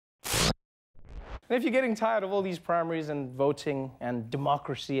And if you're getting tired of all these primaries and voting and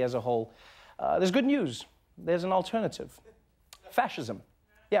democracy as a whole, there's good news. There's an alternative. Fascism.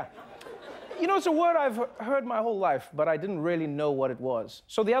 Yeah. You know, it's a word I've heard my whole life, but I didn't really know what it was.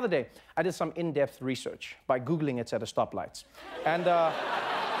 So the other day, I did some in-depth research by Googling it at a stoplight. And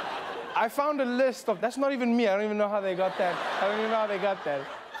I found a list of... That's not even me. I don't even know how they got that. I don't even know how they got that.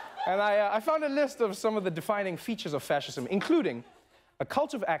 And I found a list of some of the defining features of fascism, including a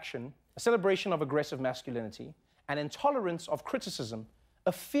cult of action, a celebration of aggressive masculinity, an intolerance of criticism,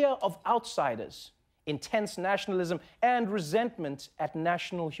 a fear of outsiders, intense nationalism, and resentment at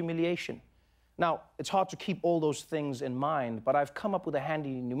national humiliation. Now, it's hard to keep all those things in mind, but I've come up with a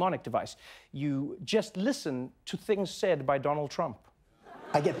handy mnemonic device. You just listen to things said by Donald Trump.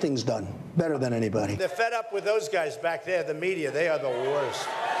 I get things done better than anybody. They're fed up with those guys back there, the media. They are the worst.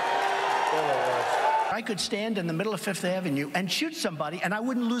 They're the worst. I could stand in the middle of Fifth Avenue and shoot somebody, and I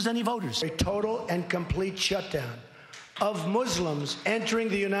wouldn't lose any voters. A total and complete shutdown of Muslims entering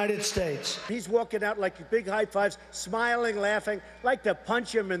the United States. He's walking out like big high fives, smiling, laughing, like to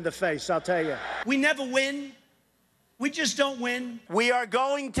punch him in the face, I'll tell you. We never win. We just don't win. We are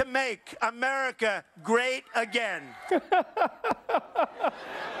going to make America great again.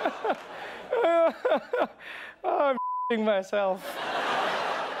 Oh, I'm myself.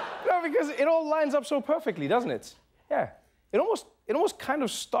 No, because it all lines up so perfectly, doesn't it? Yeah. It almost kind of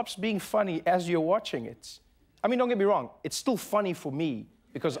stops being funny as you're watching it. I mean, don't get me wrong, it's still funny for me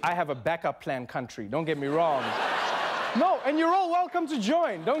because I have a backup plan country, don't get me wrong. No, and you're all welcome to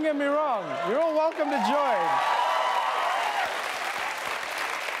join, don't get me wrong. You're all welcome to join.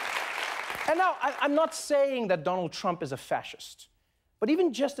 And now, I'm not saying that Donald Trump is a fascist, but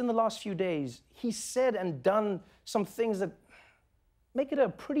even just in the last few days, he's said and done some things that make it a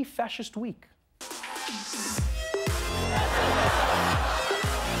pretty fascist week.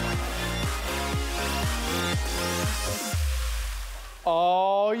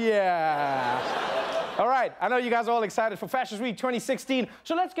 Oh, yeah. All right, I know you guys are all excited for Fascist Week 2016,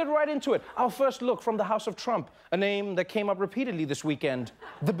 so let's get right into it. Our first look from the House of Trump, a name that came up repeatedly this weekend,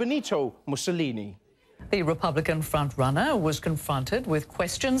 the Benito Mussolini. The Republican frontrunner was confronted with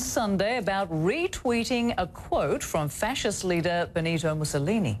questions Sunday about retweeting a quote from fascist leader Benito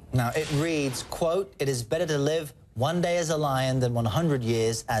Mussolini. Now, it reads, quote, "It is better to live one day as a lion than 100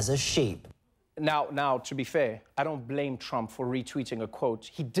 years as a sheep." Now, to be fair, I don't blame Trump for retweeting a quote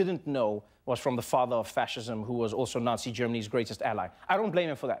he didn't know was from the father of fascism, who was also Nazi Germany's greatest ally. I don't blame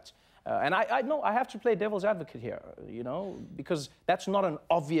him for that. And I know I have to play devil's advocate here, you know, because that's not an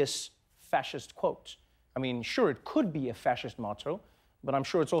obvious fascist quote. I mean, sure, it could be a fascist motto, but I'm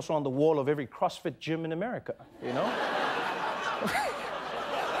sure it's also on the wall of every CrossFit gym in America, you know?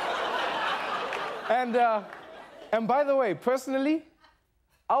 And by the way, personally,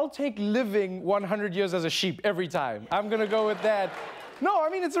 I'll take living 100 years as a sheep every time. I'm gonna go with that. No, I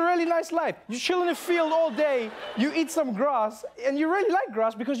mean, it's a really nice life. You chill in a field all day, you eat some grass, and you really like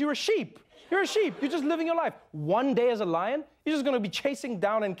grass because you're a sheep. You're a sheep, you're just living your life. One day as a lion, you're just gonna be chasing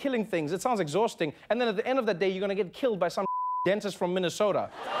down and killing things. It sounds exhausting. And then at the end of the day, you're gonna get killed by some dentist from Minnesota.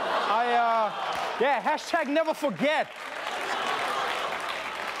 Yeah, hashtag never forget.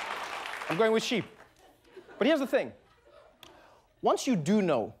 I'm going with sheep. But here's the thing. Once you do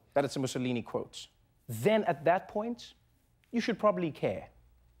know that it's a Mussolini quote, then at that point, you should probably care.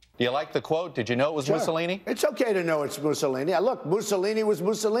 Do you like the quote? Did you know it was Mussolini? It's okay to know it's Mussolini. Look, Mussolini was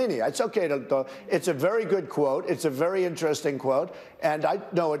Mussolini. It's okay to... It's a very good quote. It's a very interesting quote. And I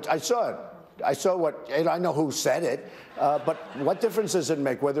know it. I saw it. I saw what... And I know who said it. But what difference does it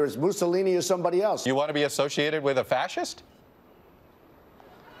make, whether it's Mussolini or somebody else? You want to be associated with a fascist?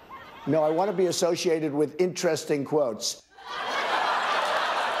 No, I want to be associated with interesting quotes.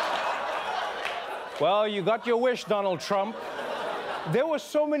 Well, you got your wish, Donald Trump. There were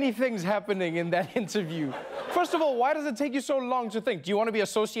so many things happening in that interview. First of all, why does it take you so long to think? Do you want to be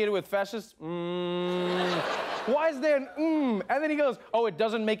associated with fascists? Why is there an And then he goes, oh, it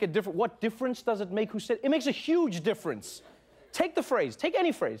doesn't make a difference. What difference does it make who said it? It makes a huge difference. Take the phrase, take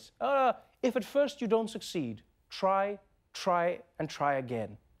any phrase. If at first you don't succeed, try, and try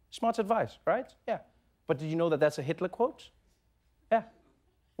again. Smart advice, right? Yeah. But did you know that that's a Hitler quote? Yeah.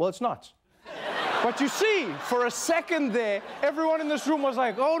 Well, it's not. But you see, for a second there, everyone in this room was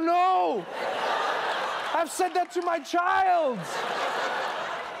like, oh no! I've said that to my child!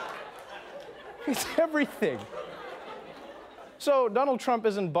 It's everything. So Donald Trump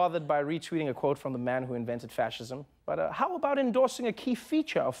isn't bothered by retweeting a quote from the man who invented fascism, but how about endorsing a key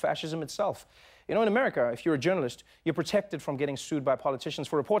feature of fascism itself? You know, in America, if you're a journalist, you're protected from getting sued by politicians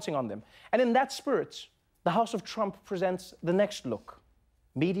for reporting on them. And in that spirit, the House of Trump presents the next look: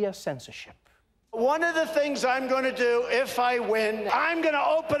 media censorship. One of the things I'm going to do if I win, I'm going to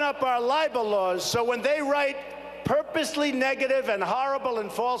open up our libel laws so when they write purposely negative and horrible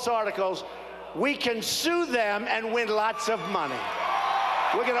and false articles, we can sue them and win lots of money.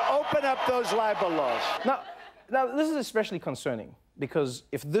 We're going to open up those libel laws. Now, this is especially concerning because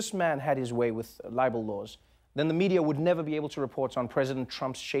if this man had his way with libel laws, then the media would never be able to report on President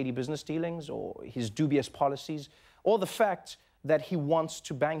Trump's shady business dealings or his dubious policies or the fact that he wants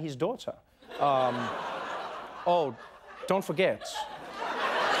to bang his daughter. Oh, don't forget,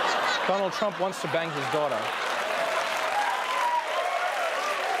 Donald Trump wants to bang his daughter.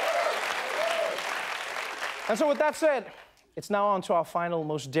 And so with that said, it's now on to our final,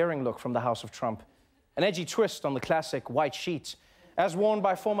 most daring look from the House of Trump. An edgy twist on the classic white sheet, as worn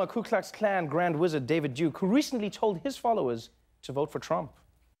by former Ku Klux Klan Grand Wizard David Duke, who recently told his followers to vote for Trump.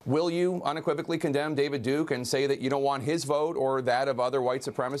 Will you unequivocally condemn David Duke and say that you don't want his vote or that of other white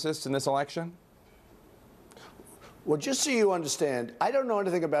supremacists in this election? Well, just so you understand, I don't know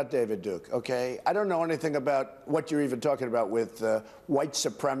anything about David Duke, okay? I don't know anything about what you're even talking about with white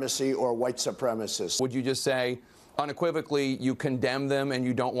supremacy or white supremacists. Would you just say, unequivocally, you condemn them and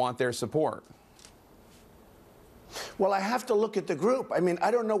you don't want their support? Well, I have to look at the group. I mean,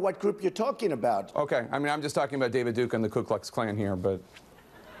 I don't know what group you're talking about. Okay, I mean, I'm just talking about David Duke and the Ku Klux Klan here, but...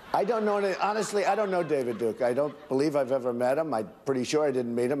 I don't know any, honestly, I don't know David Duke. I don't believe I've ever met him. I'm pretty sure I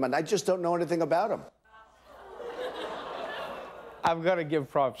didn't meet him, and I just don't know anything about him. I've got to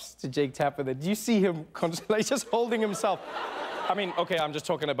give props to Jake Tapper. Do you see him like just holding himself? I mean, okay, I'm just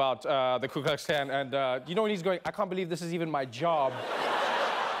talking about the Ku Klux Klan, and you know when he's going, I can't believe this is even my job.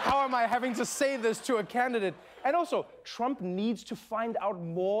 How am I having to say this to a candidate? And also, Trump needs to find out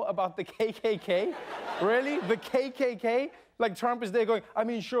more about the KKK. Really? The KKK? Like Trump is there going, I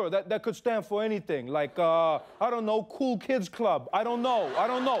mean, sure, that could stand for anything. Like, I don't know, Cool Kids Club. I don't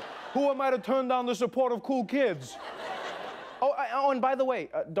know. Who am I to turn down the support of cool kids? Oh, and by the way,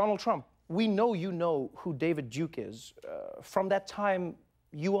 Donald Trump, we know you know who David Duke is from that time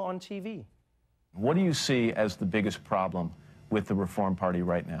you were on TV. What do you see as the biggest problem with the Reform Party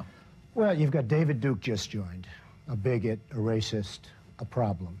right now? Well, you've got David Duke just joined, a bigot, a racist, a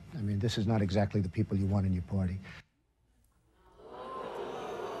problem. I mean, this is not exactly the people you want in your party.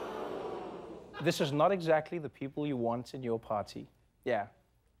 This is not exactly the people you want in your party. Yeah.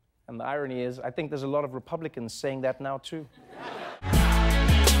 And the irony is, I think there's a lot of Republicans saying that now, too.